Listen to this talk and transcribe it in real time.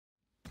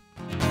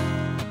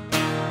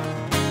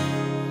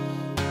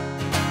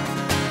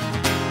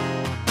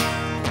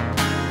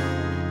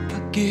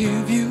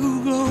give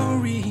you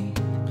glory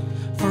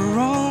for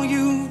all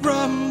you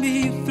brought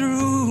me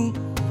through.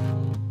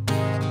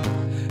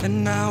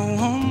 And now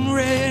I'm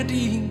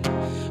ready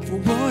for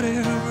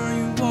whatever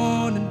you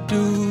want to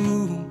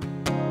do.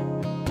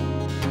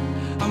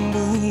 I'm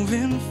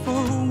moving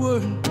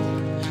forward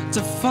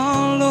to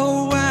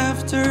follow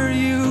after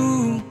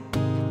you.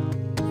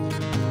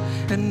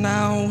 And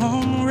now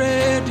I'm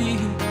ready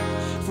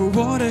for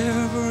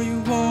whatever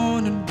you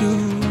want to do.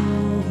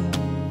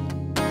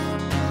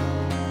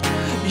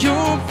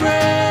 Your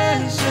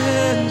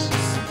presence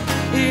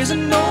is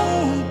an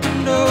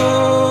open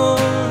door.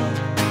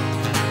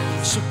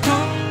 So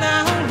come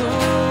now,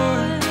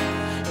 Lord,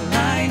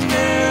 like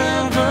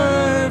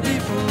never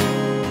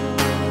before.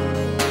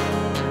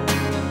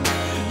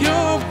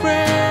 Your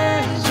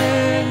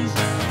presence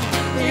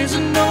is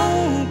an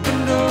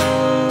open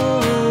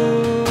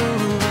door.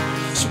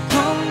 So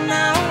come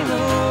now,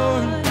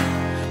 Lord,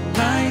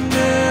 like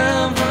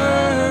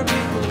never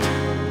before.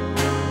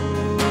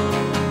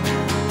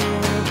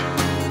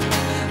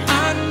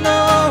 I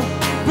know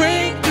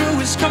breakthrough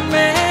is coming.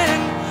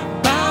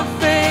 By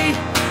faith,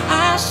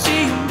 I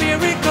see a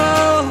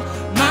miracle.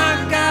 My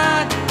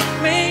God,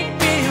 make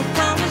me a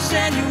promise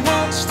and you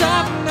won't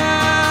stop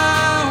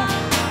now.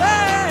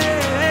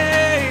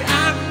 Hey, I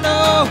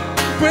know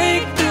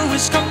breakthrough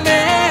is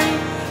coming.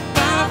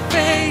 By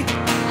faith,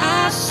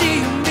 I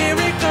see a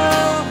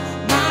miracle.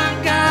 My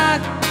God,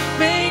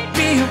 make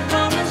me a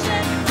promise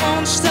and you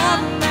won't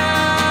stop now.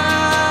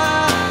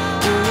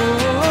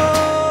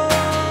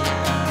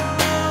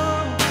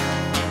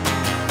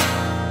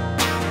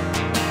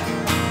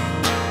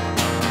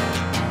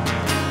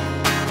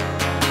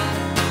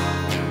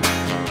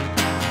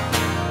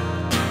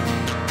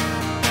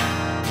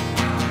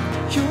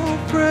 Your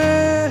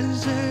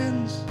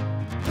presence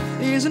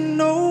is an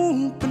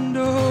open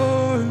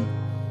door.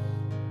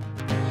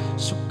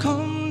 So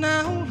come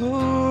now,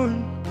 Lord,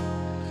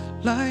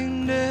 like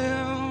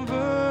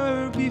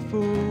never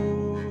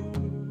before.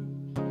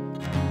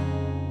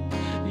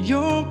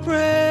 Your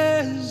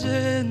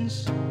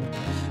presence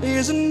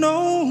is an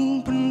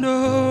open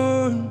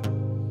door.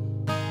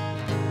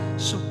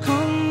 So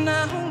come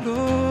now,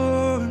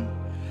 Lord,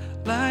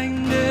 like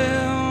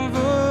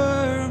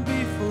never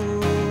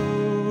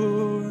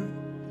before.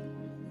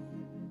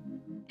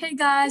 Hey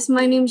guys,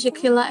 my name is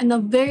Yakila and a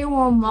very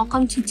warm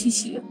welcome to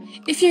TCU.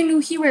 If you're new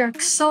here, we're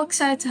so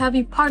excited to have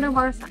you part of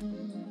our family.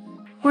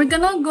 We're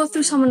gonna go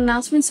through some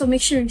announcements, so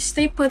make sure you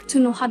stay put to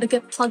know how to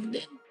get plugged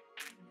in.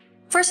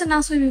 First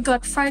announcement, we've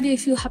got Friday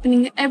Fuel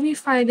happening every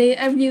Friday,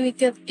 every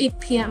week at 8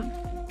 p.m.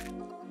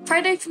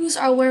 Friday Fuels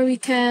are where we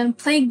can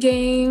play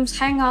games,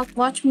 hang out,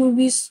 watch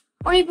movies,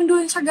 or even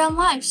do Instagram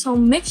Live. So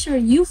make sure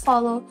you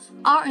follow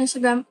our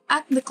Instagram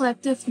at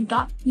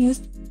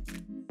thecollective.youth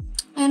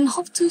and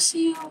hope to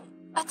see you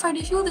at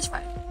Friday Fuel this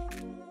Friday.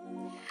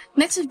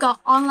 Next, we've got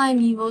online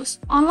devos.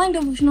 Online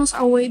devotionals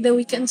are a way that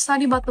we can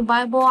study about the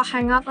Bible,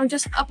 hang out, or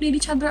just update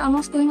each other on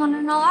what's going on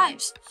in our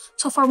lives.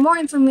 So for more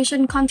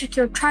information, contact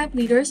your tribe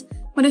leaders.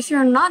 But if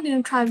you're not in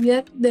a tribe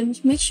yet, then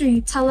make sure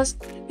you tell us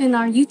in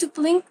our YouTube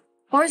link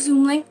or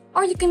Zoom link,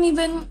 or you can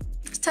even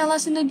tell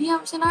us in the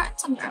DMs in our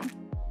Instagram.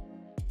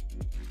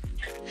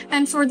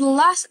 And for the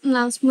last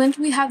announcement,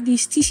 we have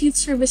these tcyouth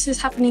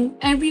services happening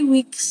every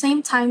week,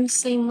 same time,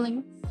 same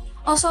link.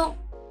 Also,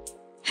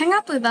 hang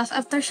out with us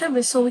after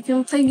service so we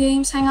can play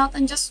games, hang out,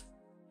 and just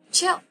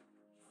chill.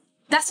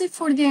 That's it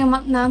for the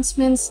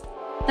announcements.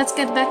 Let's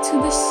get back to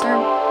the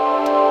sermon.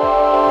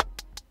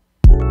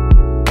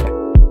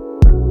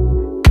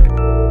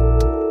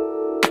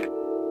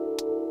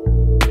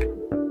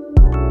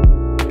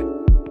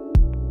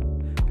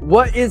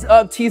 What is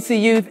up,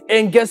 TC Youth?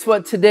 And guess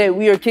what? Today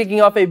we are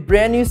kicking off a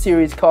brand new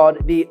series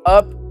called the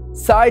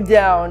Upside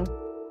Down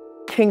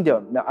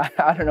Kingdom. Now,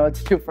 I don't know what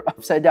to do for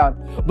upside down.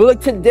 But look,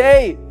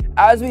 today,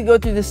 as we go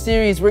through this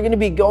series, we're going to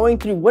be going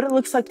through what it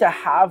looks like to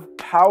have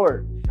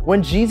power.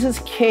 When Jesus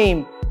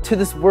came to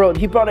this world,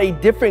 he brought a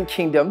different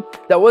kingdom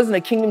that wasn't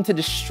a kingdom to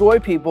destroy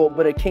people,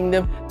 but a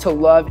kingdom to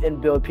love and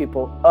build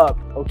people up,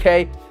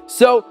 okay?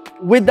 So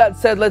with that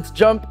said, let's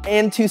jump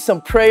into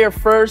some prayer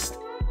first,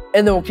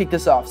 and then we'll kick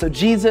this off. So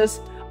Jesus,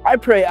 I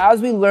pray as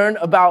we learn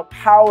about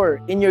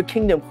power in your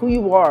kingdom, who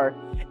you are,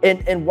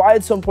 and why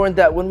it's so important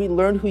that when we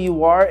learn who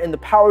you are and the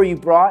power you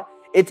brought,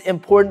 it's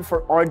important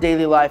for our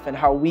daily life and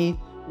how we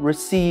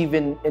receive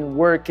and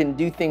work and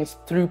do things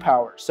through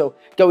power. So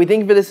God, we thank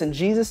you for this in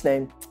Jesus'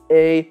 name.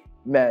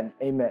 Amen.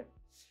 Amen.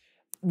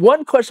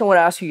 One question I want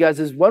to ask you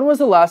guys is, when was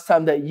the last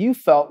time that you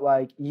felt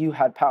like you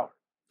had power?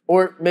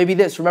 Or maybe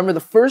this, remember the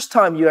first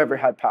time you ever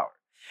had power?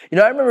 You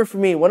know, I remember for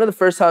me, one of the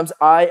first times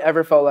I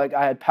ever felt like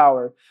I had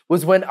power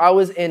was when I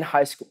was in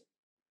high school.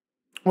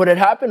 What had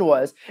happened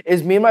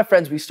is me and my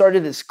friends, we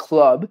started this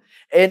club.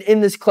 And in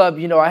this club,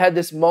 you know, I had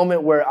this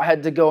moment where I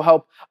had to go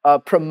help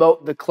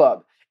promote the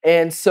club.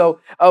 And so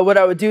what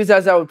I would do is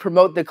as I would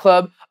promote the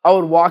club, I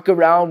would walk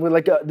around with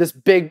like this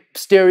big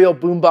stereo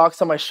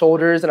boombox on my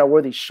shoulders, and I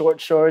wore these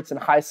short shorts and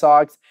high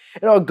socks.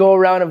 And I would go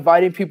around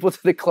inviting people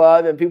to the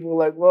club, and people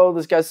were like, whoa,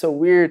 this guy's so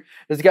weird.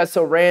 This guy's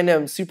so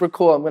random, super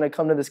cool. I'm going to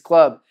come to this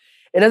club.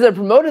 And as I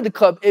promoted the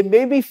club, it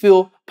made me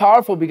feel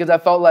powerful because I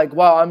felt like,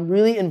 wow, I'm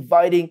really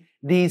inviting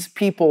these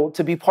people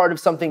to be part of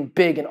something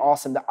big and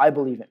awesome that I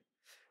believe in.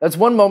 That's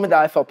one moment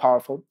that I felt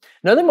powerful.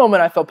 Another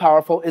moment I felt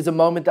powerful is a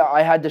moment that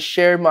I had to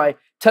share my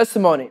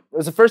testimony. It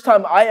was the first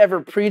time I ever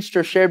preached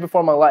or shared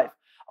before in my life.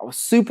 I was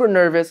super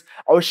nervous.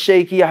 I was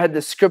shaky. I had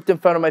the script in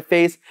front of my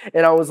face,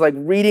 and I was like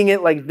reading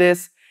it like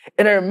this.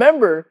 And I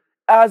remember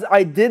as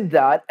I did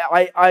that,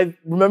 I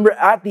remember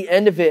at the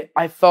end of it,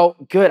 I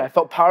felt good. I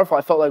felt powerful.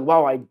 I felt like,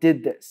 wow, I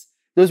did this.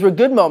 Those were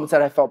good moments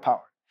that I felt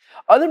power.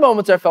 Other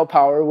moments I felt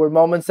power were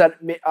moments that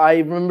I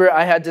remember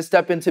I had to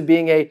step into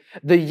being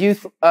the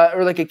youth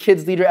or like a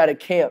kids leader at a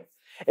camp.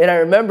 And I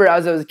remember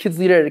as I was a kids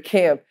leader at a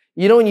camp,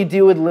 you know when you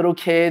deal with little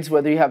kids,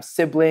 whether you have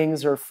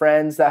siblings or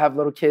friends that have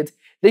little kids,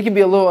 they can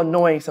be a little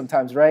annoying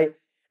sometimes, right?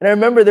 And I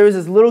remember there was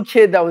this little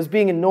kid that was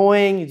being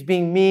annoying, he was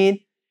being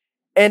mean.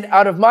 And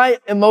out of my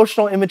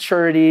emotional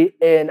immaturity,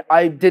 and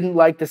I didn't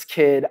like this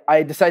kid,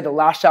 I decided to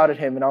lash out at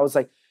him. And I was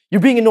like,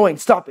 you're being annoying,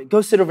 stop it,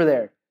 go sit over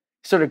there.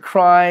 He started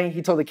crying.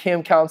 He told the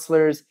camp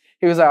counselors,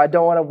 he was like, I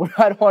don't want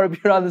to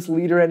be around this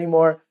leader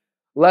anymore.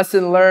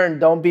 Lesson learned,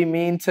 don't be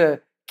mean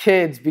to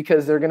kids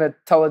because they're going to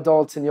tell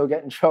adults and you'll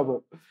get in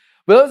trouble.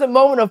 But that was a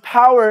moment of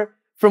power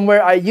from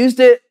where I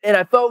used it and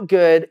I felt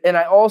good. And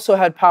I also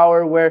had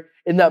power where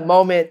in that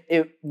moment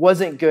it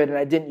wasn't good and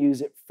I didn't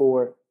use it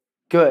for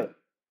good.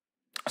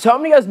 So how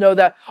many of you guys know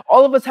that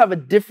all of us have a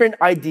different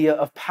idea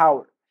of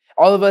power?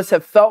 All of us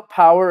have felt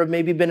power or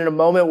maybe been in a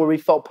moment where we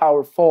felt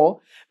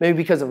powerful, maybe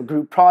because of a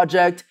group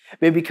project,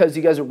 maybe because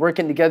you guys are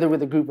working together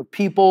with a group of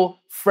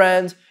people,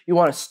 friends, you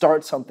want to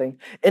start something.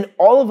 And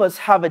all of us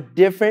have a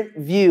different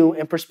view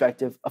and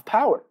perspective of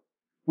power.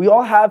 We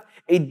all have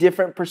a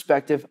different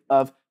perspective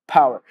of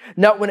power.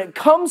 Now, when it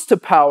comes to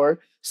power,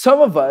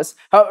 some of us,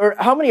 or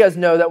how many of you guys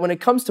know that when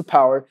it comes to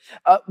power,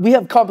 we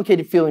have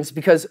complicated feelings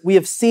because we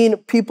have seen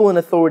people in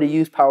authority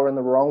use power in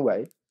the wrong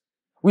way.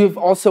 We have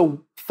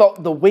also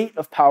felt the weight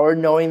of power,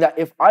 knowing that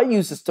if I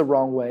use this the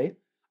wrong way,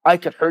 I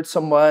could hurt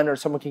someone or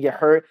someone could get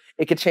hurt.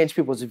 It could change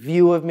people's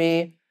view of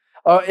me.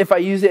 If I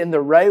use it in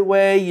the right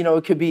way,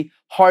 it could be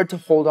hard to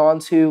hold on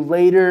to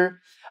later.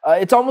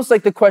 It's almost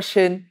like the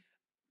question,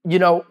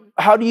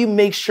 how do you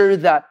make sure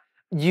that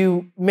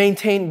you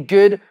maintain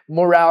good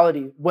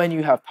morality when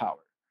you have power,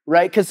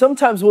 right? Because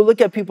sometimes we'll look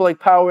at people like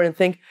power and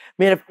think,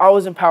 man, if I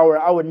was in power,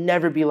 I would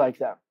never be like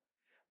them.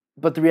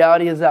 But the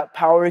reality is that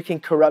power can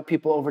corrupt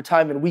people over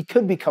time and we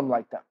could become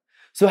like them.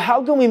 So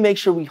how can we make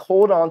sure we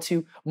hold on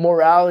to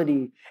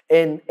morality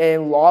and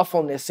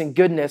lawfulness and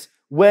goodness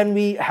when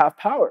we have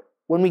power,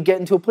 when we get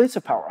into a place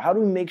of power? How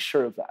do we make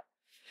sure of that?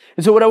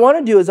 And so what I want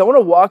to do is I want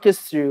to walk us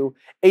through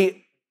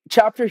a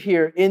chapter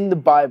here in the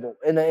Bible.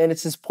 And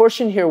it's this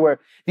portion here where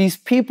these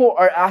people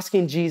are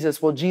asking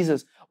Jesus, well,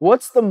 Jesus,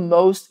 what's the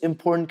most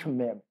important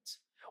commandments?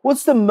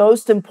 What's the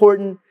most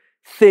important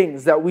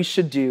things that we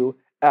should do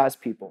as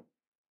people?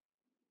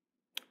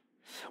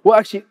 Well,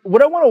 actually,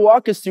 what I want to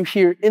walk us through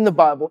here in the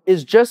Bible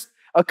is just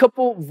a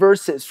couple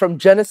verses from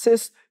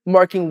Genesis,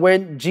 marking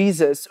when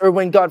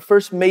God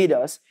first made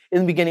us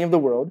in the beginning of the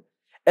world.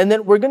 And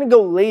then we're going to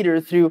go later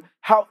through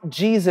how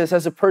Jesus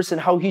as a person,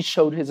 how he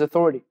showed his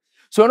authority.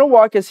 So I want to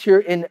walk us here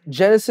in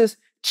Genesis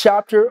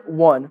chapter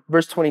 1,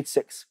 verse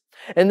 26.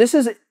 And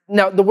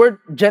now the word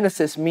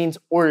Genesis means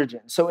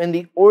origin. So in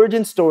the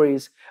origin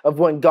stories of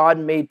when God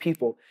made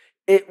people,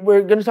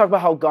 we're going to talk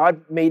about how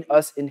God made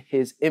us in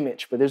his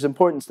image, but there's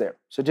importance there.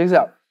 So check this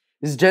out.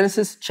 This is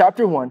Genesis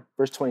chapter 1,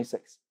 verse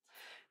 26.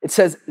 It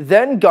says,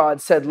 then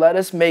God said, let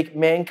us make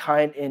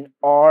mankind in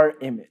our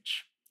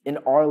image, in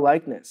our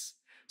likeness,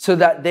 so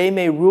that they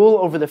may rule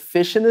over the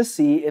fish in the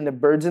sea and the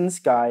birds in the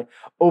sky,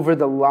 over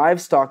the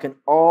livestock and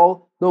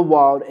all the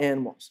wild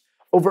animals,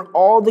 over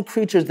all the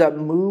creatures that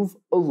move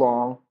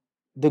along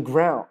the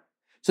ground.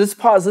 So let's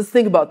pause. Let's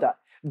think about that.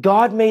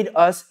 God made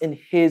us in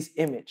his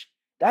image.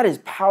 That is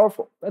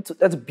powerful.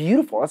 That's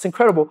beautiful. That's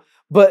incredible.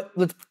 But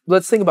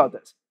let's think about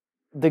this.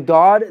 The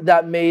God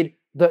that made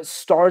the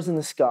stars in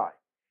the sky,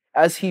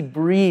 as he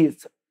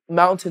breathed,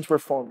 mountains were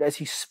formed. As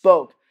he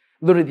spoke,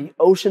 literally the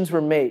oceans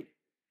were made.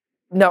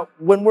 Now,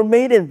 when we're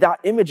made in that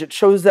image, it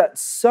shows that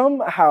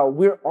somehow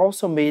we're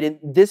also made in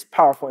this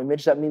powerful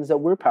image. That means that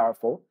we're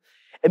powerful.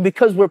 And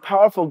because we're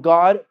powerful,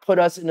 God put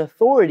us in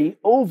authority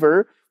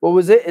over, what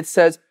was it? It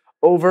says,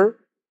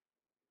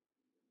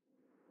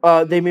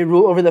 they may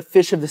rule over the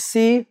fish of the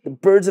sea, the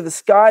birds of the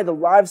sky, the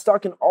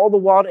livestock, and all the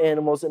wild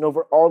animals, and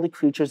over all the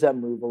creatures that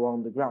move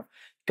along the ground.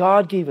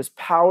 God gave us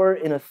power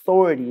and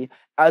authority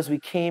as we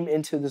came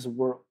into this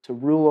world to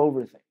rule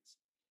over things.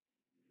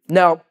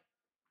 Now,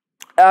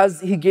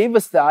 as he gave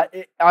us that,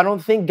 I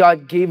don't think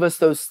God gave us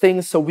those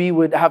things so we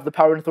would have the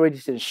power and authority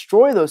to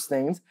destroy those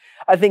things.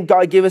 I think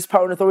God gave us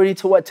power and authority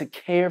to what? To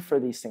care for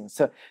these things,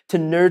 to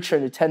nurture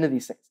and attend to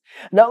these things.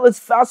 Now let's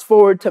fast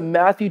forward to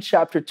Matthew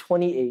chapter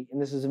 28,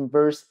 and this is in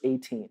verse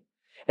 18.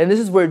 And this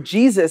is where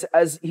Jesus,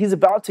 as he's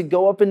about to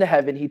go up into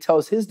heaven, he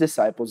tells his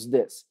disciples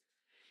this.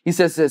 He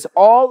says this,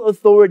 all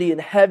authority in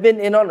heaven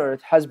and on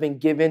earth has been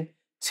given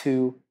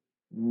to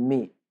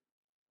me.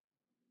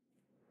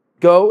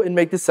 Go and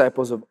make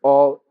disciples of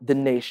all the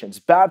nations,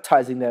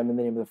 baptizing them in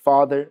the name of the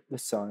Father, the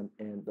Son,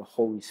 and the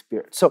Holy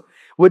Spirit. So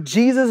what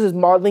Jesus is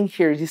modeling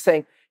here is he's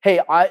saying, hey,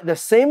 the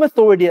same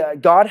authority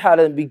that God had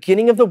in the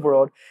beginning of the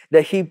world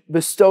that he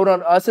bestowed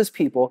on us as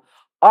people,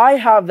 I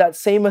have that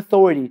same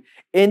authority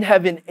in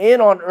heaven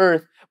and on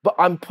earth, but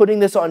I'm putting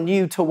this on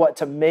you to what?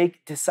 To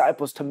make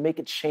disciples, to make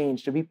a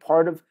change, to be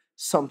part of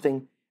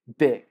something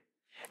big.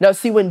 Now,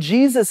 see, when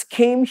Jesus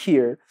came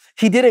here,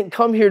 he didn't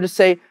come here to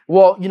say,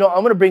 well, I'm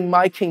going to bring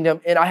my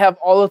kingdom and I have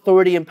all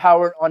authority and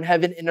power on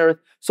heaven and earth.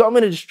 So I'm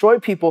going to destroy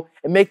people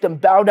and make them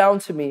bow down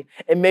to me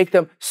and make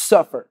them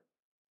suffer.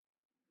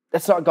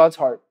 That's not God's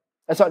heart.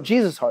 That's not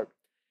Jesus' heart.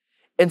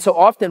 And so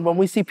often when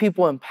we see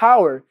people in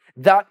power,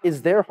 that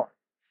is their heart.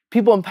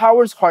 People in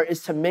power's heart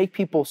is to make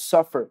people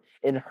suffer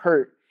and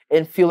hurt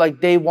and feel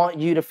like they want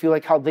you to feel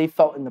like how they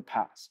felt in the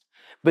past.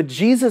 But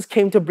Jesus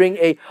came to bring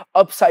a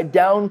upside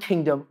down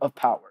kingdom of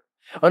power,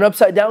 an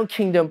upside down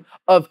kingdom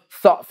of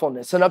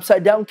thoughtfulness, an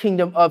upside down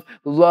kingdom of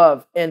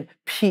love and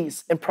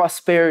peace and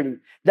prosperity.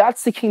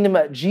 That's the kingdom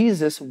that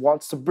Jesus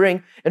wants to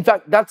bring. In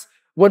fact, that's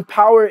when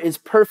power is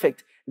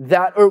perfect.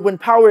 When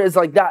power is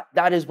like that,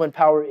 that is when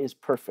power is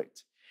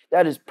perfect.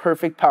 That is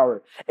perfect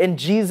power. And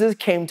Jesus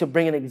came to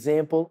bring an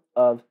example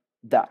of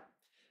that.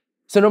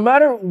 So no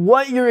matter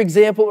what your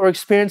example or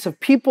experience of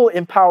people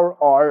in power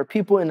are, or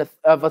people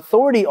of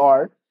authority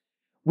are,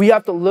 we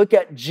have to look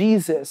at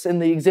Jesus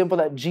and the example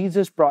that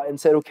Jesus brought and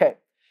said, okay,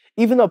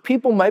 even though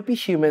people might be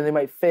human, they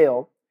might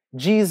fail,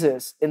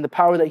 Jesus and the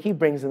power that he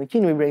brings and the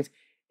kingdom he brings,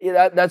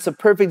 that's a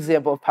perfect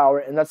example of power,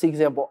 and that's the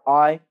example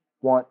I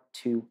want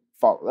to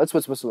follow. That's what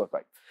it's supposed to look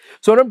like.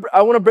 So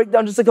I want to break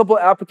down just a couple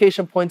of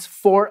application points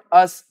for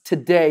us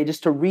today,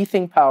 just to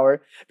rethink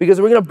power, because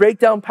we're going to break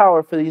down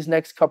power for these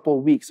next couple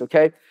of weeks,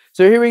 okay?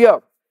 So here we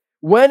go.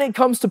 When it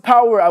comes to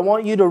power, I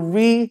want you to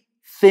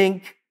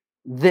rethink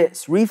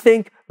this.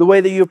 Rethink the way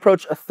that you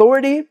approach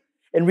authority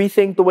and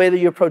rethink the way that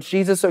you approach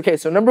Jesus. Okay,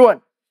 so number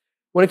one,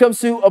 when it comes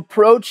to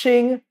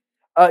approaching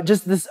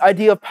just this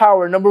idea of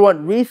power, number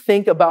one,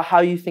 rethink about how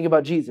you think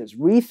about Jesus.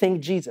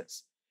 Rethink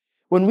Jesus.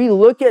 When we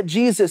look at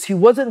Jesus, he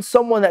wasn't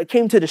someone that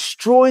came to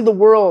destroy the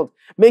world,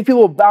 make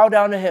people bow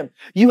down to him.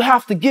 You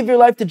have to give your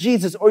life to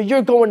Jesus or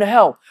you're going to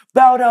hell.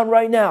 Bow down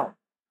right now.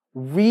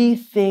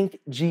 Rethink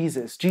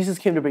Jesus. Jesus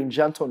came to bring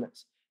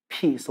gentleness,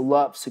 peace,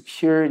 love,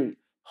 security,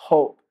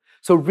 hope.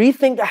 So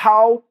rethink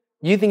how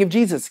you think of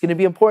Jesus. It's going to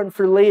be important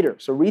for later.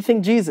 So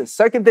rethink Jesus.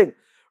 Second thing,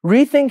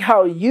 rethink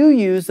how you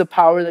use the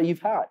power that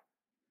you've had.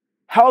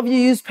 How have you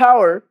used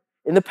power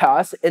in the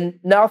past? And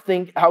now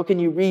think, how can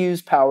you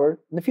reuse power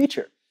in the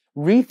future?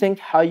 Rethink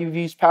how you've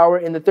used power.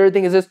 And the third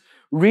thing is this,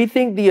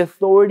 rethink the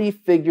authority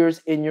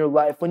figures in your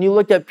life. When you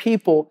look at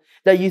people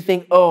that you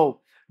think, oh,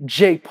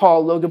 Jake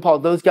Paul, Logan Paul,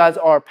 those guys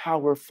are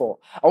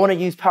powerful. I want to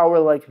use power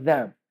like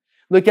them.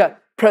 Look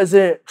at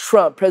President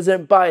Trump,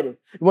 President Biden.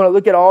 You want to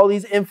look at all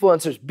these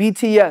influencers,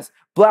 BTS,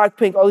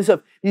 Blackpink, all these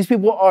stuff. These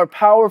people are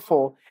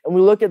powerful and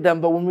we look at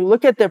them, but when we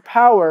look at their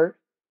power,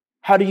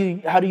 how do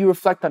you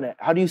reflect on it?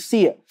 How do you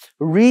see it?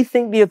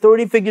 Rethink the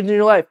authority figures in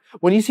your life.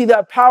 When you see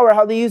that power,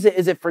 how they use it,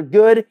 is it for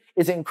good?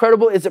 Is it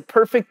incredible? Is it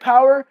perfect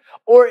power?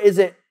 Or is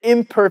it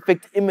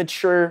imperfect,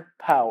 immature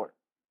power?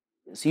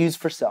 It's used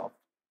for self.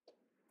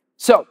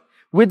 So,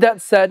 with that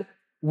said,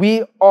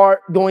 we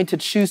are going to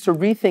choose to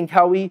rethink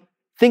how we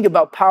think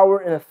about power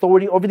and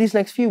authority over these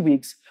next few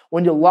weeks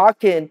when you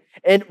lock in.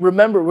 And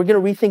remember, we're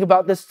going to rethink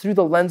about this through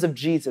the lens of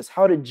Jesus.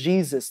 How did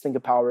Jesus think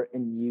of power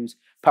and use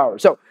power?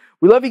 So,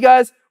 we love you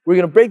guys. We're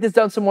going to break this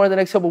down some more in the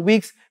next couple of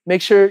weeks.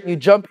 Make sure you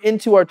jump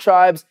into our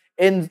tribes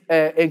in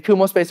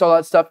Kumo Space, all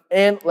that stuff.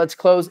 And let's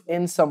close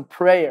in some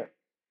prayer.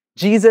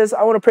 Jesus,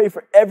 I want to pray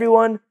for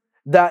everyone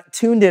that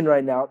tuned in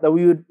right now, that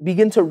we would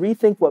begin to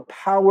rethink what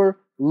power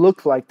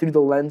looked like through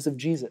the lens of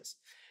Jesus.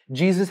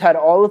 Jesus had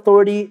all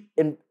authority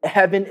in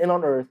heaven and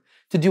on earth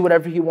to do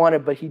whatever he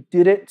wanted, but he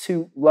did it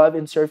to love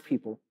and serve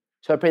people.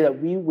 So I pray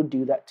that we would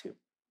do that too.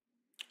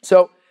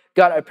 So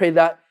God, I pray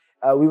that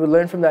we would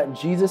learn from that in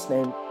Jesus'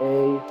 name,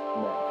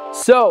 amen.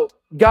 So,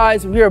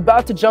 guys, we are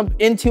about to jump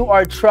into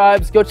our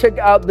tribes. Go check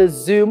out the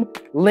Zoom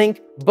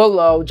link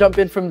below. Jump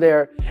in from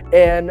there,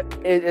 and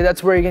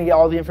that's where you're going to get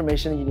all the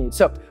information that you need.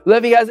 So,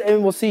 love you guys,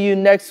 and we'll see you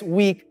next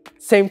week.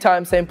 Same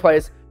time, same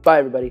place. Bye,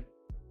 everybody.